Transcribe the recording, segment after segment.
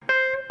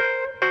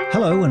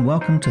Hello and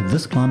welcome to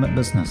This Climate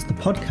Business, the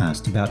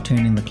podcast about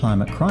turning the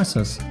climate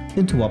crisis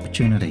into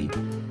opportunity.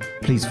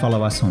 Please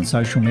follow us on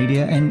social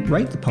media and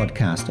rate the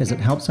podcast as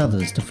it helps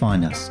others to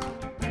find us.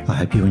 I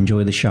hope you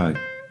enjoy the show.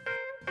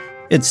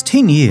 It's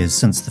 10 years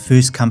since the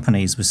first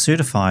companies were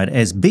certified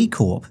as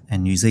B-Corp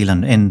in New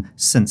Zealand, and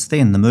since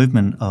then the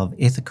movement of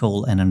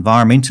ethical and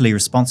environmentally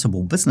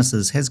responsible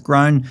businesses has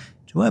grown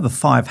to over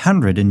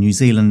 500 in New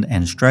Zealand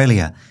and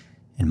Australia,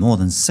 and more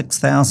than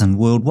 6,000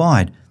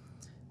 worldwide.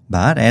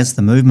 But as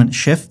the movement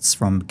shifts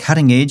from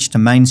cutting edge to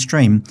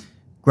mainstream,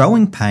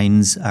 growing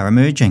pains are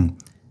emerging.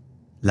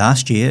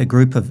 Last year, a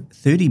group of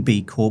 30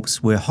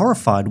 B-Corps were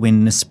horrified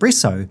when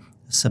Nespresso,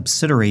 a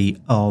subsidiary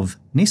of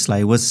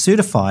Nestle, was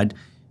certified,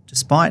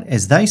 despite,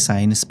 as they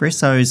say,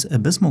 Nespresso's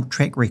abysmal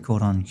track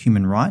record on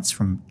human rights,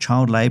 from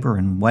child labour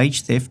and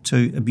wage theft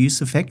to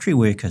abuse of factory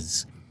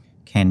workers.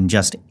 Can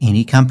just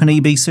any company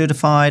be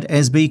certified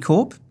as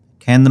B-Corp?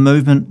 Can the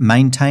movement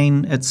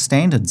maintain its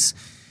standards?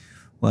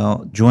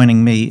 Well,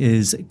 joining me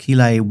is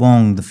Qiulae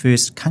Wong, the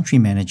first country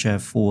manager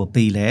for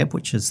B-Lab,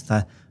 which is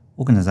the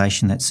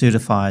organisation that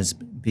certifies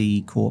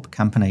B-Corp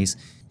companies.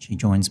 She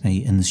joins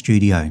me in the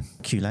studio.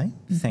 Qiulae,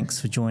 thanks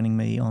for joining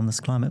me on This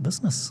Climate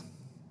Business.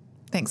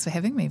 Thanks for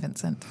having me,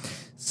 Vincent.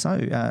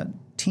 So,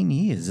 10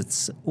 years.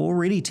 It's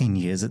already 10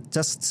 years. It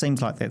just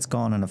seems like that's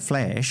gone in a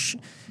flash.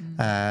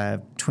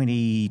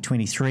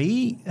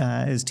 2023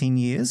 is 10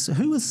 years.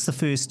 Who was the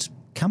first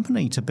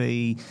company to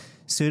be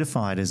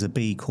certified as a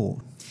B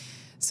Corp?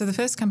 So the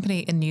first company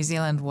in New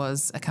Zealand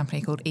was a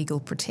company called Eagle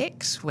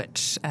Protect,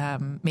 which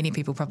many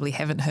people probably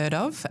haven't heard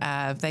of.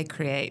 They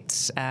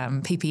create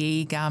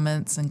PPE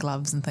garments and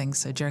gloves and things.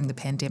 So during the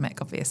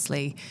pandemic,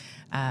 obviously,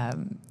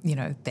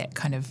 that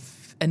kind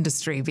of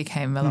industry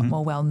became a lot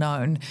more well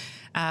known.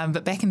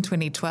 But back in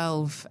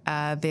 2012,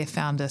 their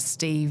founder,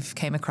 Steve,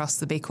 came across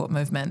the B Corp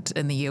movement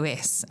in the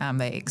US.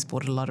 They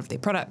exported a lot of their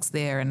products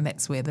there, and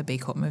that's where the B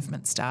Corp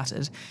movement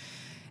started.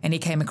 And he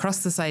came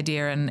across this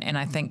idea, and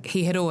I think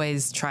he had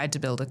always tried to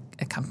build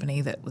a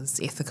company that was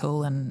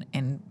ethical, and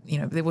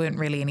there weren't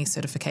really any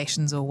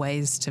certifications or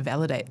ways to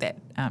validate that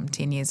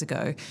 10 years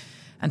ago,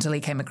 until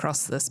he came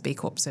across this B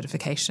Corp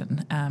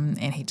certification, and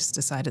he just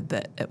decided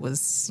that it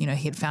was, he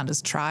had found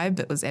his tribe.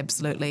 It was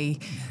absolutely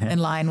in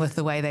line with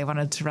the way they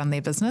wanted to run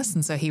their business,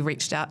 and so he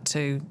reached out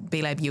to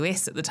B-Lab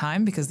US at the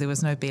time, because there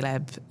was no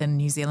B-Lab in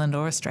New Zealand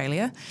or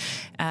Australia,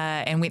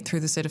 and went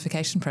through the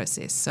certification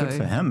process. So good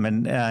for him,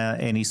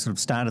 and he sort of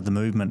started the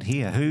movement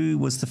here. Who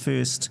was the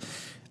first?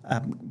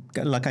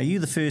 Are you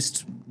the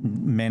first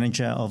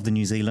manager of the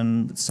New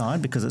Zealand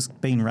side? Because it's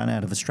been run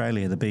out of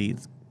Australia. The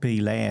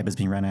B-Lab has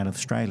been run out of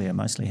Australia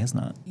mostly,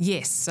 hasn't it?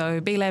 Yes,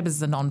 so B-Lab is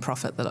the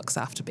non-profit that looks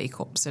after B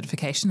Corp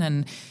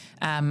certification,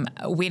 and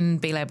when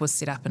B-Lab was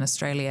set up in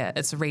Australia,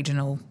 it's a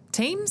regional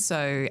team,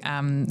 so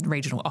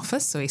regional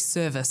office, so we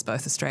service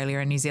both Australia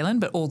and New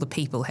Zealand, but all the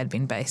people had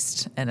been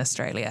based in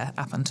Australia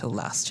up until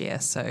last year.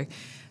 So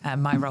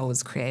my role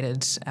was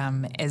created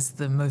as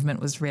the movement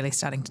was really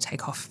starting to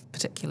take off,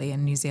 particularly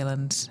in New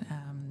Zealand,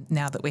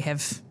 now that we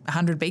have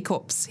 100 B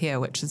Corps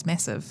here, which is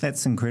massive.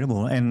 That's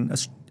incredible. And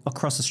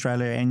across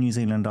Australia and New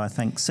Zealand, I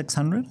think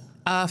 600?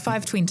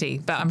 520,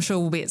 but I'm sure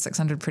we'll be at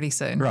 600 pretty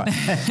soon. Right.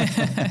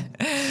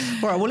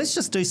 All right, well, let's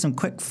just do some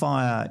quick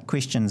fire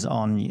questions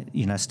on,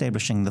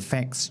 establishing the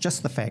facts,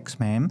 just the facts,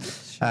 ma'am.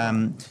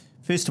 Sure.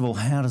 First of all,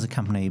 how does a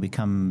company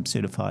become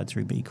certified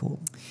through B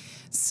Corp?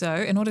 So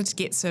in order to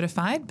get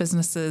certified,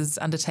 businesses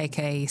undertake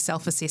a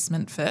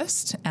self-assessment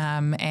first,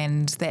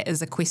 and that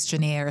is a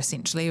questionnaire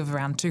essentially of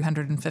around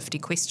 250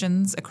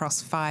 questions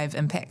across 5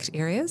 impact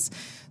areas.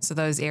 So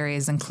those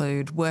areas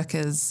include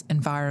workers,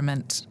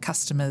 environment,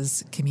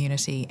 customers,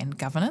 community and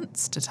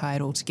governance, to tie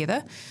it all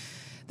together.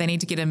 They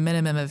need to get a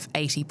minimum of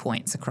 80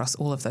 points across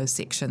all of those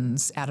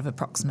sections out of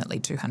approximately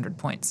 200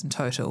 points in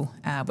total,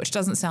 which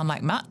doesn't sound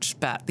like much,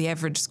 but the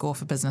average score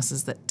for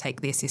businesses that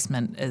take the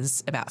assessment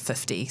is about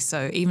 50.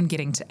 So even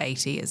getting to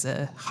 80 is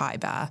a high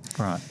bar.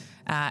 Right.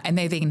 And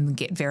they then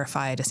get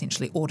verified,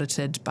 essentially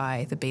audited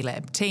by the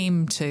B-Lab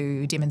team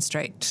to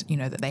demonstrate,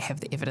 that they have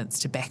the evidence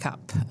to back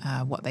up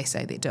what they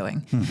say they're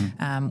doing.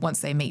 Mm-hmm. Once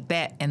they meet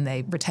that and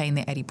they retain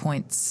their 80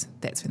 points,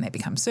 that's when they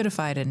become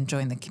certified and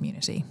join the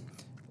community.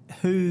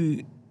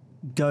 Who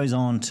goes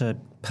on to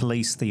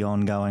police the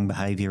ongoing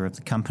behaviour of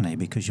the company?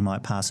 Because you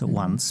might pass it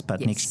once, but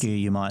next year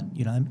you might,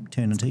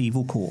 turn into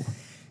Evil Corp.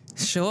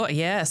 Sure,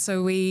 yeah.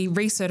 So we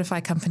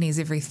recertify companies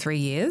every 3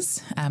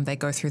 years. They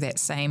go through that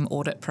same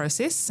audit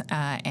process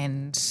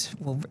and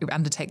we'll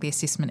undertake the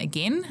assessment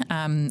again.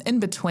 In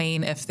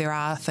between, if there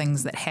are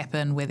things that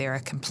happen where there are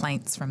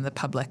complaints from the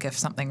public, if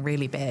something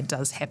really bad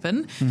does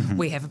happen,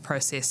 we have a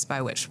process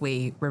by which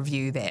we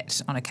review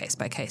that on a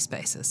case-by-case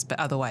basis. But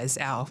otherwise,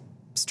 our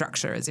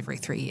structure is every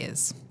 3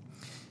 years.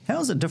 How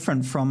is it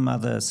different from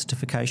other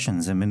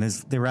certifications? I mean,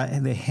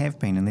 there have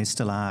been and there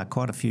still are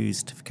quite a few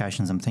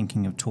certifications. I'm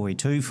thinking of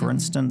Toy2, for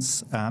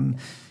instance,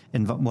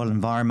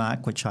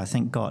 Environmark, which I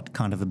think got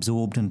kind of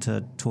absorbed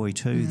into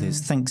Toy2.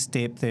 There's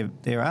ThinkStep.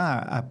 There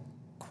are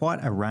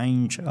quite a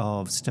range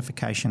of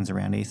certifications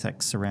around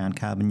ethics, around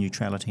carbon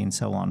neutrality and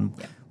so on.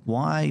 Yep.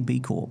 Why B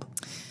Corp?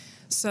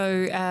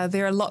 So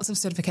there are lots of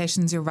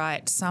certifications, you're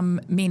right.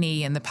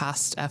 Many in the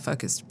past are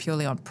focused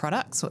purely on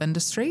products or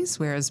industries,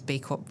 whereas B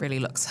Corp really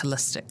looks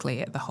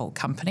holistically at the whole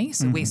company.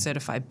 So we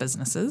certify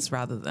businesses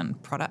rather than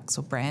products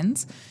or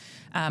brands.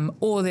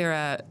 Or there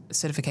are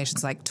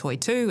certifications like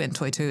Toy2, and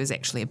Toy2 is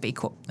actually a B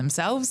Corp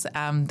themselves,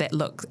 that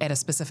look at a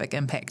specific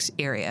impact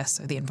area,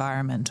 so the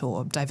environment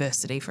or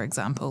diversity, for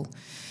example.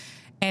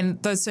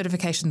 And those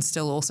certifications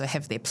still also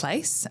have their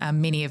place.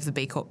 Many of the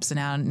B Corps in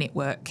our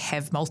network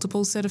have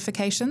multiple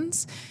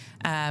certifications.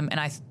 And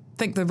I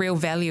think the real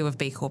value of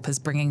B Corp is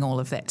bringing all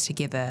of that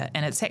together.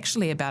 And it's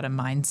actually about a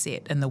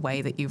mindset in the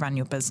way that you run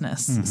your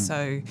business.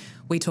 So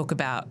we talk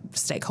about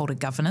stakeholder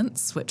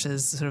governance, which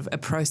is sort of a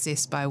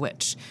process by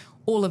which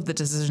all of the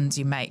decisions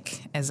you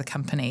make as a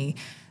company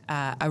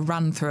are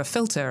run through a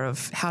filter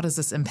of how does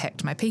this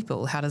impact my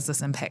people? How does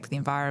this impact the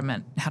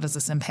environment? How does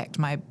this impact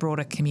my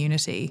broader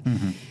community?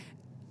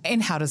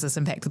 And how does this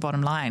impact the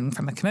bottom line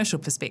from a commercial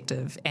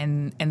perspective?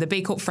 And the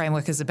B Corp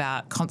framework is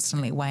about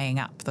constantly weighing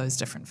up those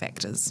different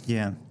factors.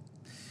 Yeah.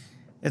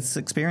 It's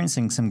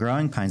experiencing some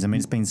growing pains. I mean,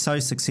 it's been so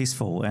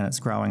successful and it's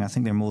growing. I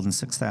think there are more than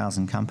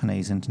 6,000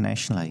 companies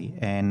internationally.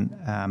 And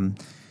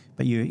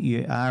but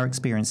you are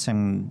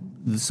experiencing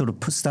sort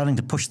of starting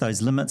to push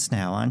those limits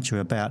now, aren't you,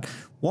 about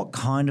what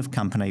kind of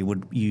company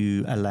would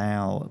you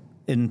allow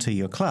into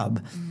your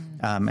club?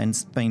 And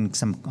it's been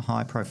some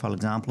high-profile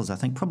examples. I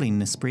think probably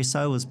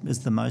Nespresso is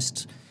the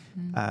most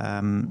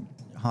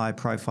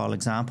high-profile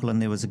example,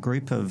 and there was a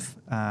group of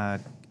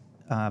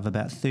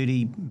about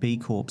 30 B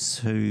Corps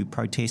who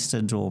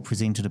protested or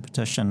presented a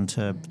petition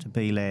to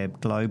B Lab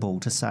Global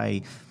to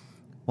say,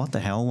 what the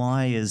hell,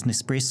 why is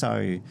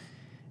Nespresso,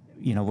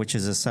 which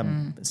is a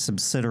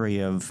subsidiary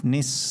of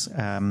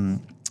Nestle,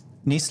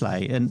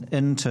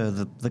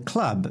 into the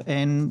club?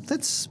 And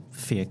that's a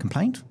fair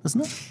complaint,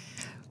 isn't it?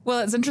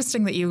 Well, it's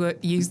interesting that you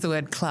use the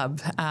word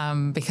club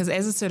because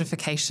as a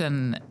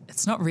certification,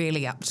 it's not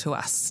really up to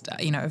us,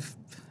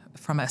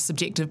 from a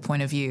subjective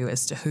point of view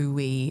as to who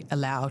we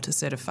allow to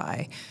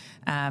certify.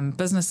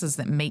 Businesses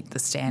that meet the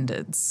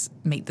standards,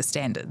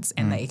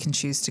 and they can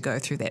choose to go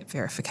through that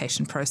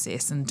verification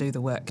process and do the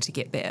work to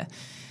get there.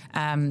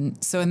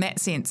 So in that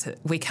sense,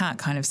 we can't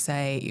kind of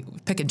say,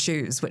 pick and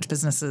choose which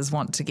businesses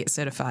want to get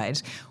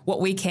certified. What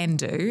we can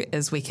do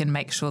is we can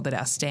make sure that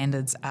our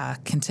standards are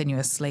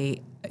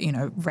continuously,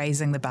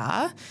 raising the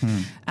bar.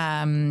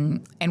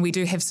 And we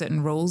do have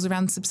certain rules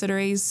around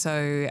subsidiaries.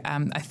 So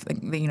I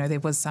think, there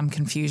was some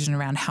confusion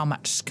around how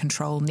much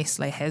control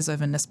Nestle has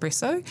over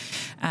Nespresso.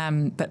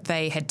 But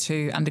they had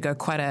to undergo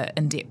quite an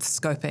in-depth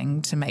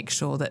scoping to make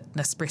sure that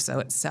Nespresso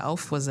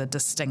itself was a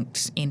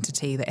distinct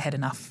entity that had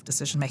enough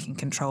decision-making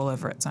control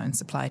over its own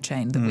supply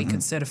chain that we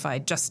could certify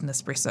just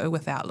Nespresso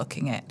without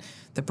looking at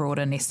the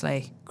broader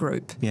Nestle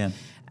group. Yeah.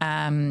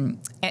 And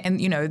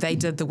they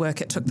did the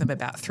work. It took them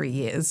about 3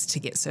 years to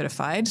get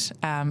certified,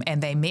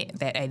 and they met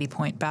that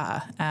 80-point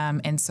bar.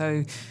 And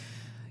so,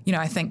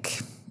 I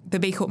think the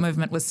B Corp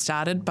movement was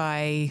started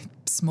by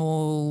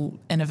small,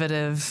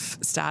 innovative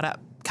startup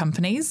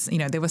companies.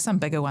 There were some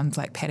bigger ones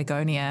like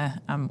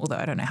Patagonia, although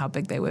I don't know how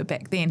big they were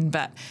back then,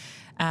 but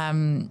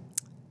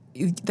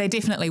they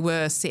definitely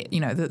were set,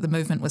 the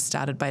movement was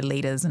started by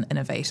leaders and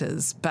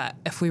innovators. But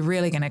if we're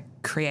really going to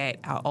create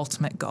our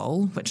ultimate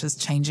goal, which is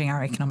changing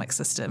our economic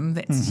system,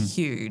 that's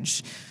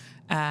huge.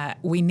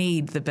 We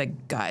need the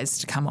big guys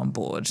to come on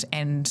board.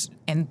 And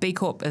B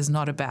Corp is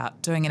not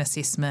about doing an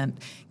assessment,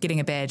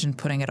 getting a badge and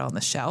putting it on the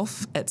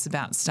shelf. It's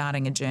about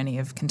starting a journey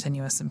of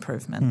continuous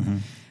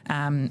improvement.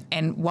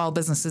 And while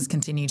businesses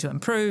continue to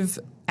improve,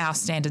 our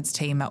standards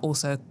team are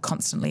also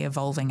constantly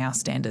evolving our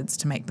standards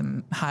to make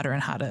them harder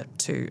and harder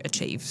to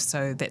achieve.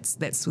 So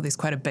there's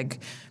quite a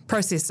big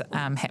process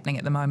happening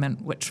at the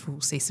moment, which will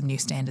see some new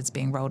standards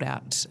being rolled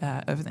out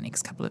over the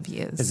next couple of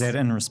years. Is that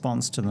in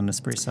response to the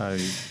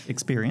Nespresso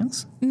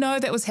experience? No,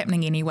 that was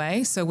happening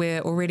anyway. So we're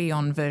already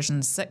on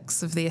version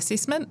 6 of the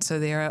assessment. So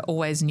there are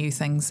always new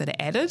things that are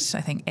added.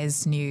 I think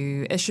as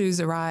new issues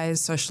arise,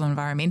 social and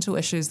environmental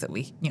issues that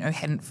we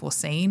hadn't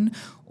foreseen,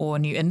 or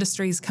new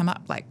industries come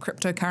up like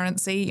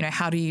cryptocurrency.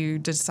 How do you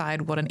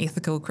decide what an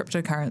ethical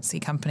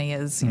cryptocurrency company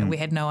is? We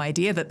had no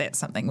idea that that's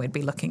something we'd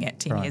be looking at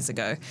 10 years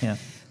ago. Yeah.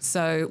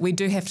 So we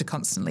do have to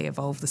constantly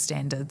evolve the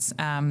standards.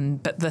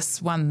 But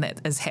this one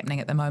that is happening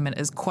at the moment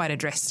is quite a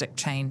drastic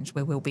change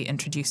where we'll be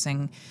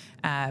introducing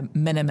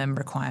minimum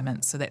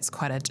requirements. So that's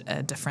quite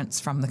a difference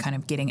from the kind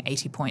of getting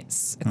 80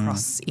 points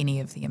across any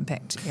of the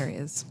impact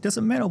areas. Does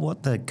it matter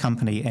what the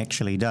company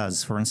actually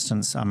does? For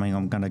instance,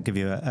 I'm going to give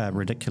you a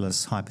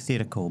ridiculous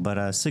hypothetical, but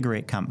a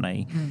cigarette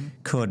company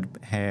could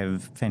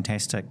have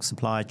fantastic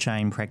supply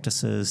chain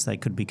practices. They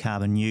could be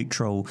carbon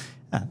neutral.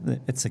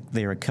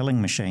 they're a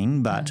killing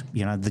machine, but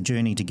the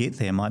journey to get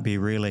there might be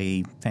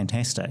really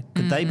fantastic.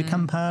 Could they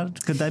become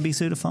part? Could they be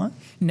certified?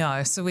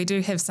 No. So we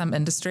do have some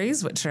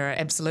industries which are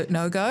absolute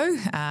no-go,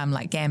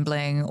 like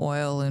gambling,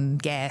 oil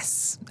and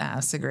gas,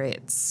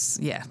 cigarettes.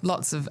 Yeah,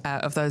 lots of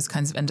those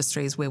kinds of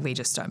industries where we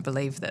just don't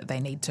believe that they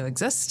need to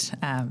exist.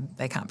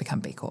 They can't become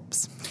B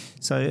Corps.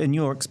 So in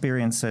your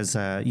experience as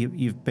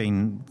you've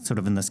been sort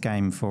of in this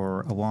game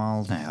for a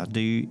while now, do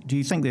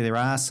you think that there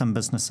are some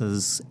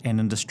businesses and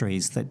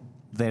industries that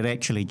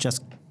actually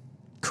just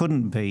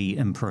couldn't be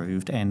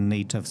improved and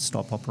need to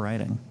stop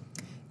operating?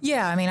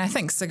 Yeah, I mean, I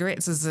think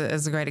cigarettes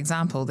is a great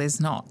example. There's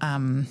not,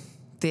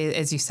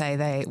 as you say,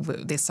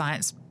 their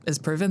science is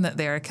proven that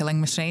they're a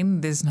killing machine.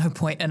 There's no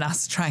point in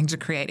us trying to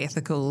create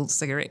ethical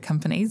cigarette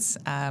companies,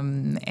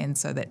 and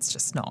so that's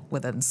just not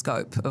within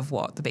scope of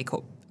what the B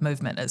Corp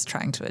movement is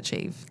trying to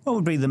achieve. What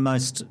would be the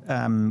most?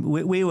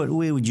 Where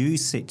would you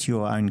set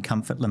your own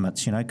comfort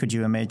limits? Could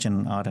you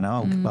imagine? I don't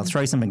know. I'll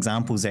throw some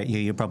examples at you.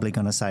 You're probably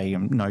going to say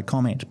no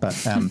comment,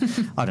 but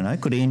I don't know.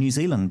 Could Air New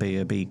Zealand be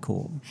a B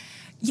Corp?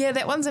 Yeah,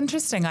 that one's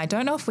interesting. I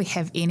don't know if we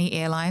have any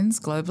airlines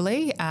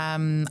globally.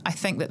 I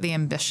think that the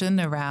ambition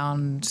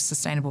around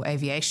sustainable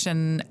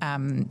aviation,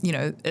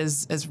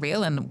 is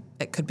real and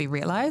it could be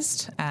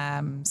realised.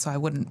 So I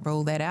wouldn't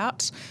rule that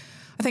out.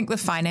 I think the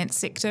finance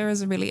sector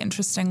is a really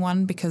interesting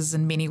one because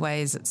in many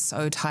ways it's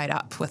so tied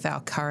up with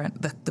our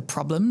current the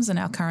problems in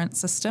our current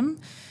system.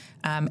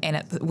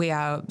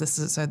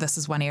 This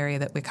is one area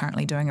that we're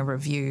currently doing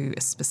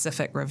a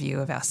specific review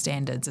of our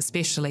standards,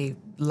 especially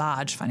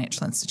large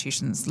financial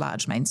institutions,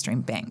 large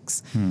mainstream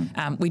banks.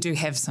 We do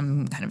have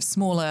some kind of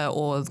smaller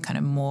or kind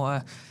of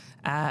more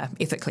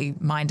ethically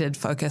minded,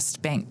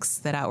 focused banks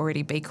that are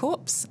already B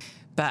Corps.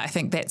 But I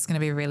think that's going to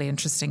be a really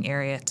interesting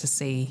area to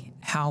see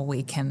how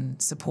we can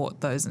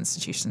support those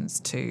institutions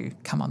to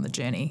come on the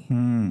journey.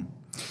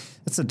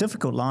 It's a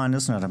difficult line,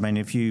 isn't it? I mean,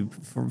 if you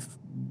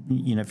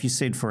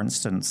said, for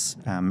instance,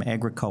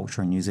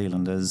 agriculture in New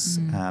Zealand is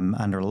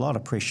under a lot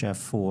of pressure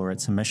for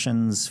its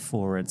emissions,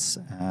 for its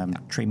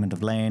treatment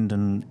of land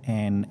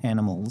and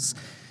animals.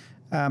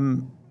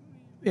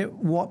 At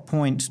what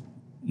point,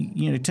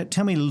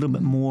 tell me a little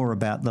bit more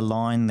about the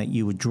line that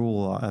you would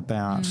draw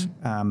about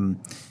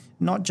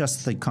not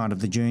just the kind of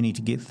the journey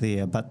to get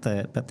there, but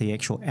the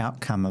actual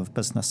outcome of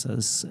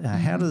businesses.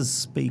 How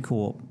does B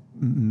Corp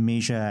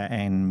measure,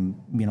 and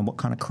what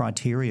kind of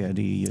criteria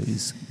do you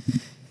use?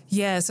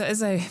 Yeah, so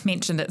as I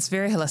mentioned, it's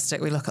very holistic.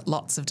 We look at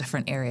lots of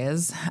different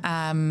areas.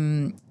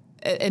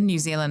 In New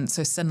Zealand,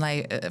 so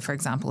Qiulae, for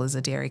example, is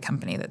a dairy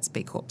company that's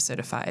B Corp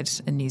certified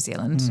in New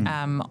Zealand.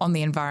 On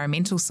the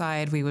environmental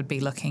side, we would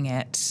be looking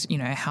at,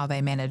 how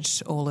they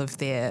manage all of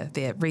their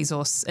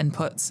resource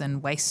inputs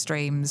and waste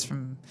streams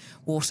from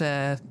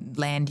water,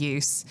 land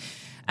use.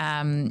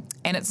 And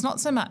it's not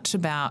so much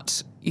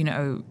about,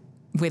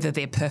 whether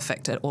they're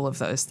perfect at all of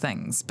those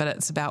things, but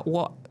it's about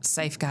what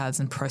safeguards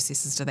and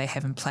processes do they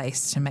have in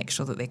place to make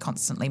sure that they're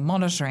constantly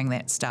monitoring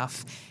that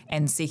stuff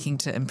and seeking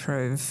to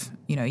improve,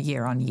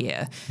 year on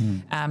year.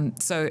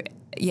 So,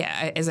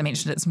 yeah, as I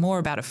mentioned, it's more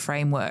about a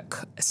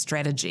framework, a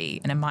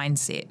strategy and a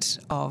mindset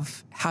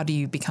of how do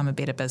you become a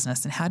better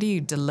business and how do you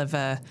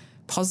deliver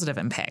positive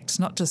impact,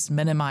 not just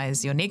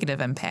minimise your negative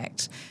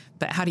impact,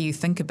 but how do you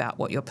think about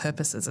what your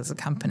purpose is as a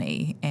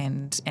company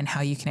and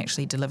how you can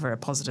actually deliver a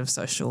positive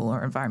social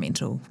or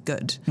environmental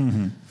good.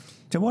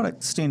 To what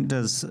extent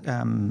does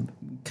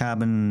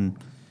carbon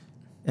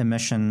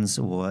emissions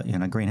or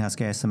greenhouse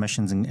gas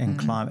emissions and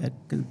climate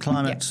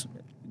component?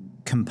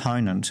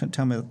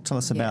 Tell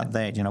us about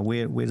that.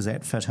 Where does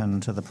that fit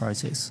into the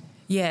process?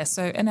 Yeah,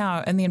 so in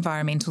the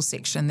environmental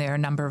section, there are a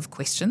number of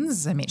questions,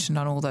 as I mentioned,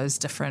 on all those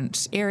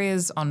different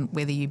areas on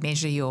whether you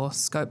measure your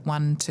scope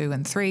 1, 2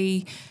 and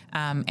 3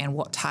 and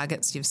what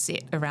targets you've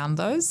set around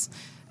those.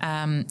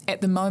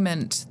 At the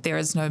moment, there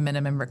is no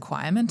minimum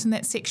requirement in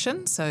that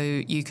section, so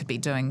you could be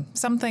doing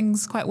some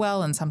things quite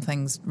well and some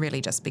things really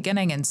just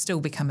beginning and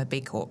still become a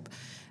B Corp.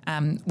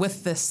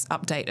 With this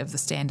update of the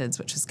standards,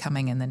 which is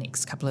coming in the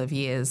next couple of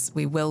years,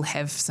 we will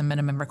have some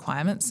minimum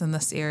requirements in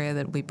this area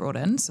that we brought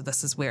in. So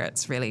this is where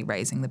it's really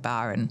raising the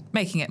bar and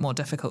making it more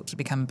difficult to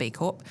become a B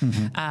Corp.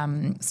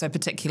 So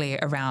particularly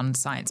around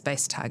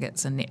science-based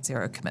targets and net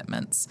zero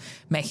commitments,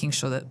 making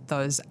sure that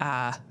those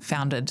are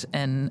founded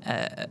in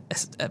a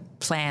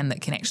plan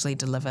that can actually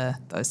deliver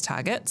those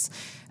targets.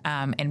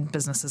 And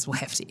businesses will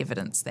have to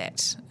evidence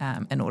that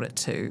in order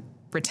to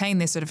retain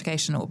their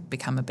certification or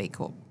become a B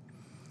Corp.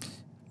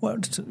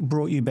 What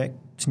brought you back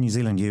to New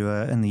Zealand? You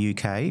were in the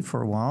UK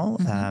for a while,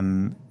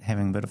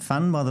 having a bit of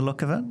fun by the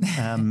look of it.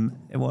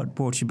 What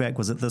brought you back?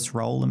 Was it this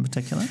role in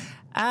particular?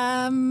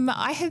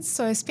 I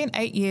spent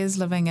 8 years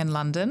living in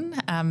London.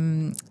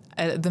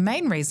 The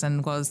main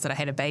reason was that I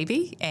had a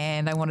baby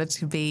and I wanted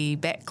to be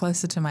back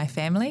closer to my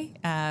family.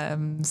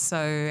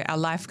 So our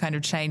life kind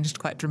of changed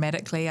quite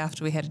dramatically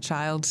after we had a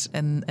child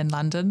in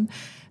London.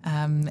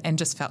 And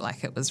just felt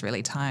like it was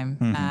really time.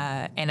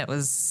 And it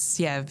was,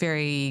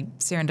 very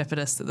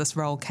serendipitous that this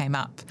role came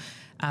up.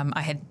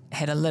 I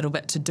had a little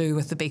bit to do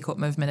with the B-Corp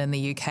movement in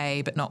the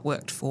UK, but not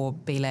worked for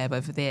B-Lab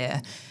over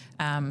there.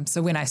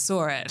 So when I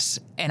saw it,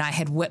 and I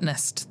had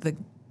witnessed the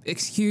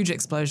huge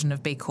explosion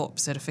of B-Corp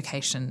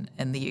certification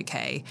in the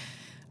UK,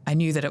 I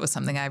knew that it was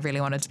something I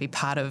really wanted to be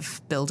part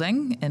of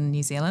building in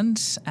New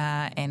Zealand,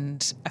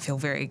 and I feel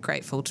very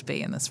grateful to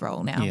be in this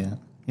role now.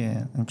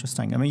 Yeah,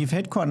 interesting. I mean, you've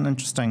had quite an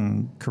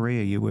interesting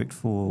career. You worked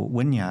for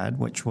Wynyard,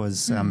 which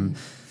was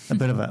a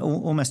bit of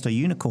almost a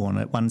unicorn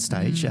at one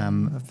stage,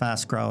 a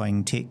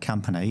fast-growing tech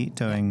company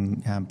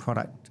doing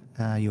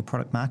your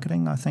product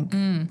marketing, I think,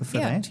 for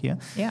that.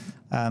 Yeah.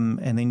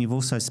 And then you've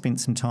also spent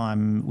some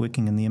time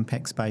working in the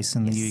impact space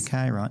in the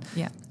UK, right?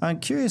 Yeah. I'm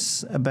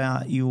curious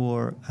about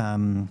your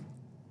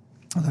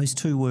those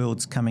two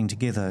worlds coming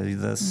together,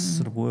 this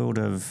sort of world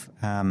of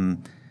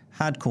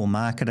hardcore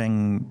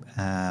marketing,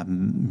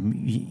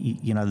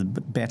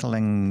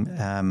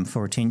 battling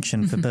for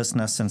attention for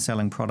business and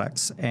selling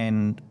products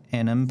and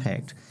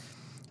impact.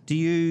 Do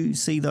you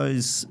see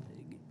those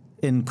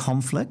in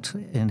conflict,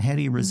 and how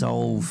do you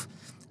resolve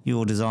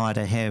your desire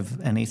to have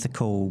an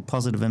ethical,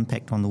 positive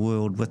impact on the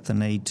world with the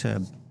need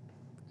to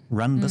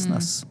run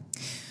business?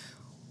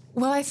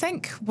 Well, I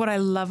think what I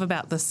love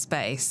about this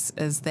space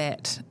is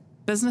that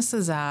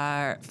businesses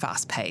are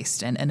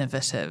fast-paced and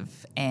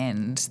innovative,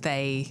 and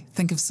they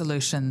think of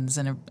solutions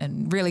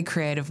in really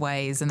creative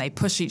ways, and they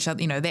push each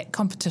other, that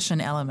competition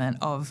element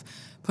of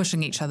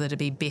pushing each other to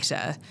be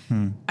better.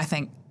 I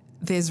think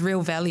there's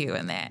real value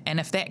in that. And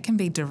if that can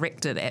be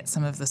directed at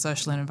some of the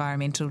social and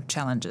environmental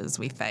challenges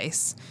we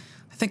face,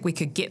 I think we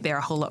could get there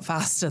a whole lot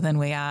faster than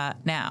we are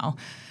now.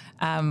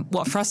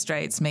 What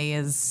frustrates me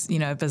is,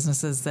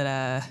 businesses that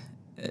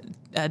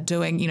are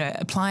doing,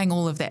 applying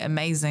all of that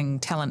amazing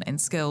talent and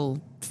skill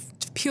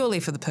purely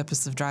for the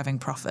purpose of driving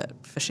profit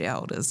for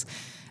shareholders.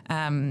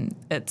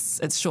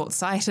 It's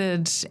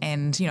short-sighted,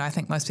 and, I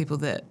think most people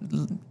that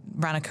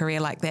run a career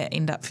like that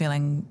end up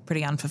feeling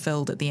pretty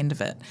unfulfilled at the end of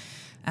it.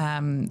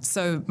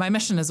 So my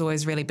mission has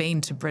always really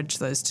been to bridge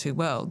those two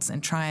worlds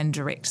and try and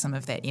direct some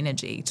of that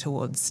energy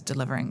towards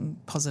delivering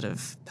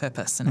positive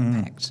purpose and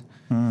impact.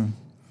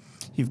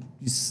 You've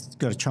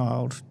got a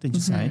child, did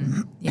you say?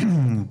 Yeah.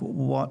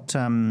 What?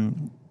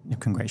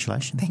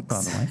 Congratulations, Thanks.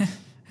 by the way.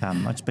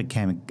 I just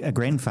became a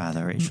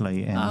grandfather,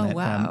 actually. And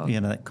wow.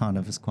 That kind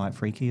of is quite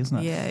freaky, isn't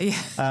it? Yeah.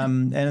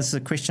 And it's a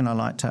question I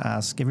like to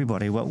ask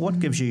everybody. What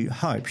gives you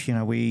hope?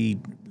 We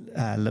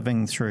are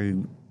living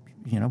through,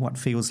 what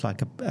feels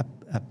like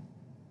a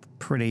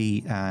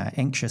pretty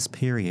anxious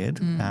period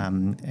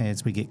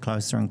as we get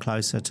closer and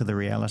closer to the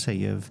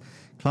reality of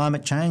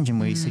climate change, and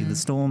we see the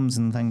storms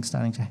and things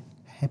starting to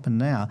happen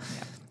now.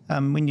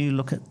 When you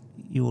look at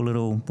your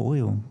little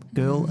boy or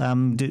girl,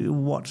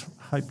 what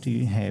hope do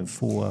you have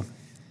for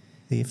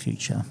their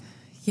future?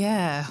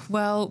 Yeah,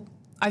 well,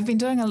 I've been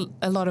doing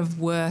a lot of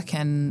work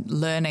and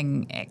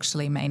learning,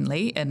 actually,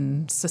 mainly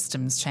in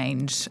systems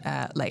change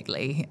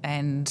lately.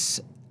 And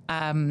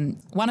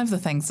one of the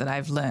things that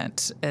I've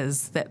learnt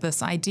is that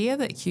this idea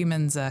that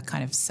humans are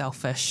kind of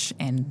selfish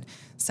and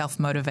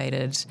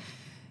self-motivated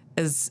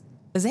is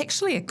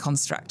actually a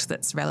construct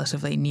that's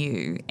relatively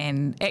new.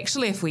 And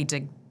actually, if we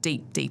dig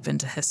deep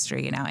into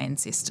history and our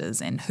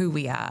ancestors and who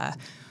we are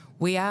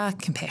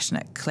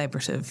compassionate,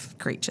 collaborative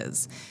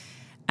creatures.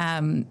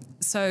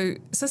 So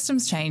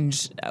systems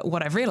change,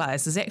 what I've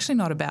realised, is actually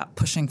not about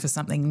pushing for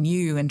something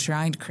new and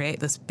trying to create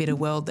this better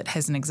world that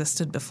hasn't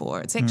existed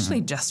before. It's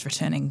actually just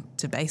returning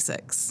to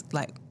basics.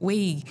 Like,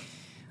 we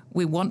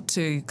want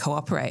to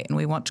cooperate, and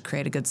we want to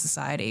create a good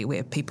society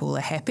where people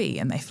are happy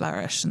and they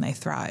flourish and they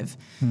thrive.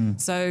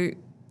 So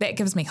that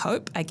gives me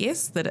hope, I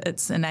guess, that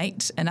it's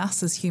innate in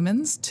us as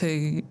humans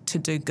to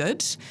do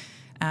good,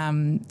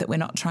 that we're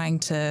not trying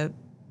to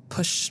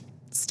push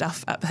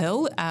stuff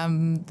uphill,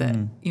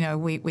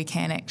 we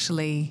can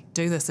actually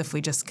do this if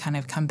we just kind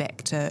of come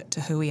back to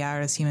who we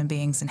are as human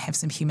beings and have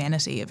some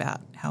humanity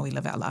about how we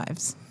live our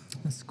lives.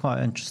 It's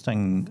quite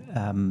interesting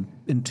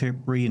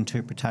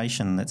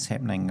reinterpretation that's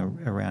happening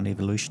around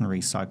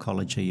evolutionary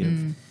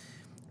psychology.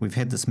 We've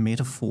had this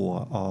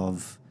metaphor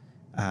of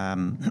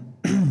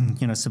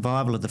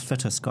survival of the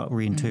fittest got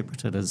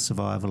reinterpreted as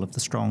survival of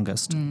the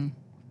strongest.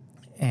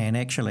 And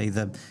actually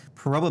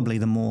probably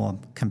the more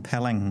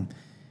compelling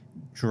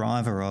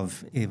driver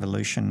of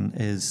evolution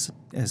is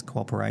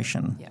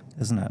cooperation,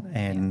 isn't it?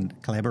 And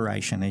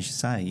collaboration, as you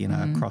say,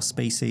 across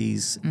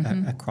species,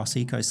 across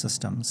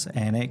ecosystems.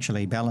 And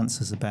actually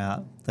balance is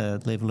about the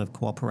level of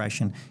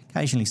cooperation.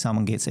 Occasionally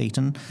someone gets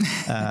eaten,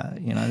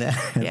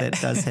 that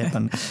does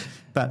happen.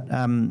 But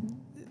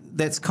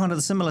that's kind of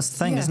the similar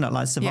thing, isn't it?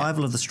 Like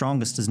survival of the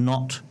strongest is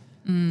not...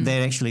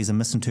 That actually is a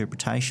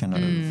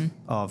misinterpretation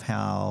of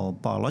how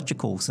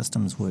biological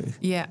systems work.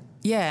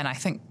 Yeah, and I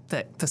think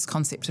that this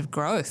concept of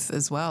growth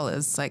as well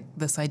is like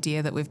this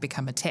idea that we've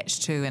become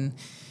attached to, and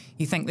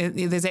you think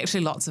there's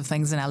actually lots of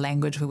things in our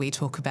language where we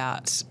talk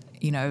about,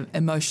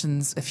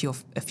 emotions. If you're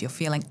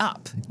feeling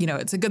up,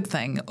 it's a good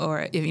thing, or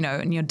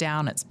and you're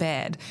down, it's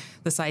bad.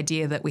 This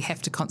idea that we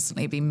have to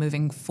constantly be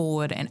moving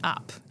forward and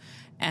up.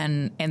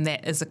 And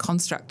that is a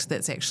construct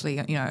that's actually,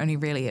 only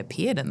really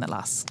appeared in the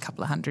last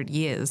couple of 100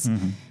 years.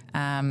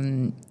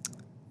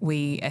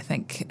 I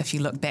think if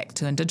you look back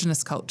to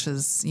Indigenous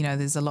cultures,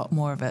 there's a lot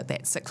more of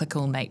that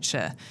cyclical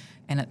nature,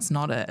 and it's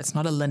not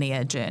a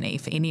linear journey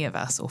for any of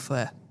us or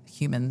for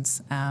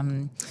humans.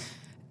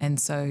 And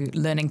so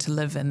learning to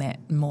live in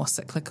that more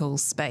cyclical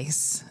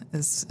space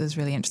is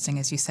really interesting,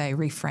 as you say,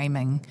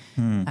 reframing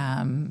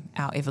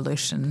our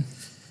evolution.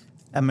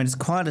 I mean, it's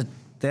quite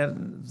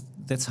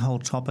that's a whole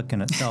topic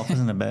in itself,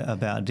 isn't it,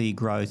 about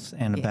degrowth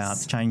and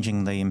about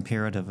changing the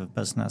imperative of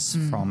business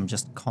from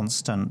just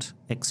constant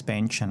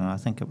expansion. And I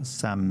think it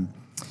was the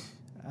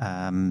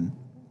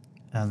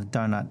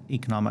donut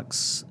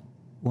economics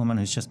woman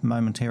who's just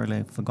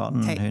momentarily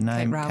forgotten her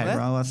name, Kate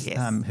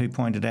Raworth, who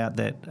pointed out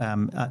that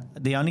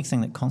the only thing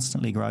that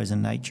constantly grows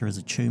in nature is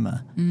a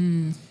tumour.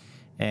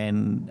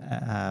 And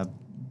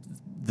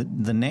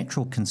the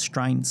natural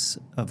constraints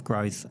of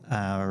growth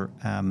are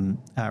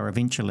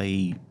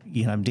eventually,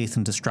 death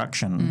and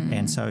destruction.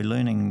 And so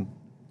learning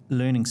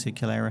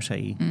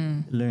circularity,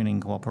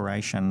 learning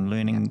cooperation,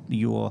 learning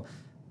your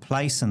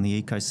place in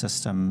the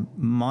ecosystem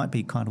might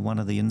be kind of one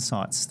of the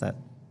insights that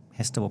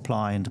has to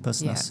apply into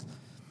business.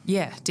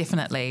 Yeah,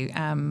 definitely.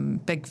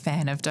 Big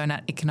fan of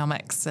donut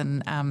economics,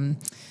 and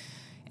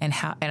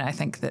I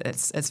think that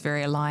it's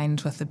very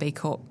aligned with the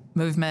B-Corp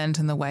movement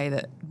and the way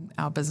that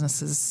our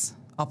businesses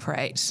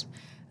operate.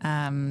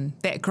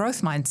 That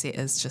growth mindset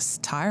is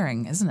just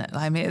tiring, isn't it?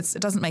 I mean, it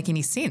doesn't make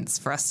any sense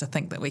for us to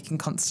think that we can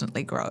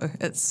constantly grow.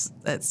 It's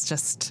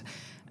just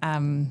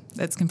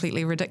it's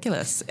completely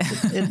ridiculous.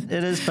 It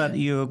is, but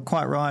you're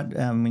quite right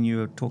when you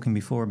were talking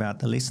before about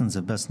the lessons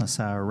of business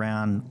are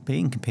around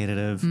being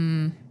competitive,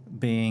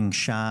 being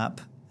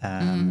sharp.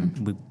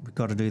 We've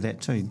got to do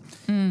that too.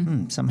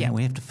 Somehow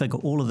we have to figure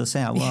all of this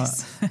out.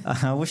 Yes. Well,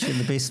 I wish you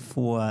the best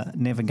for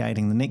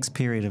navigating the next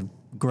period of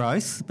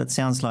growth, but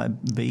sounds like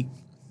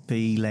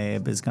B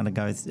Lab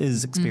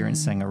is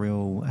experiencing a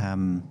real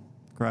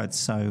growth.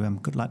 So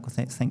good luck with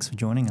that. Thanks for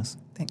joining us.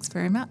 Thanks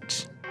very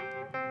much.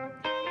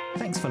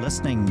 Thanks for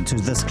listening to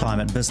This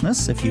Climate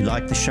Business. If you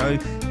like the show,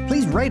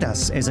 please rate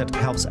us as it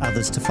helps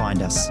others to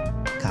find us.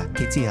 Ka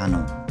kite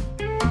anō.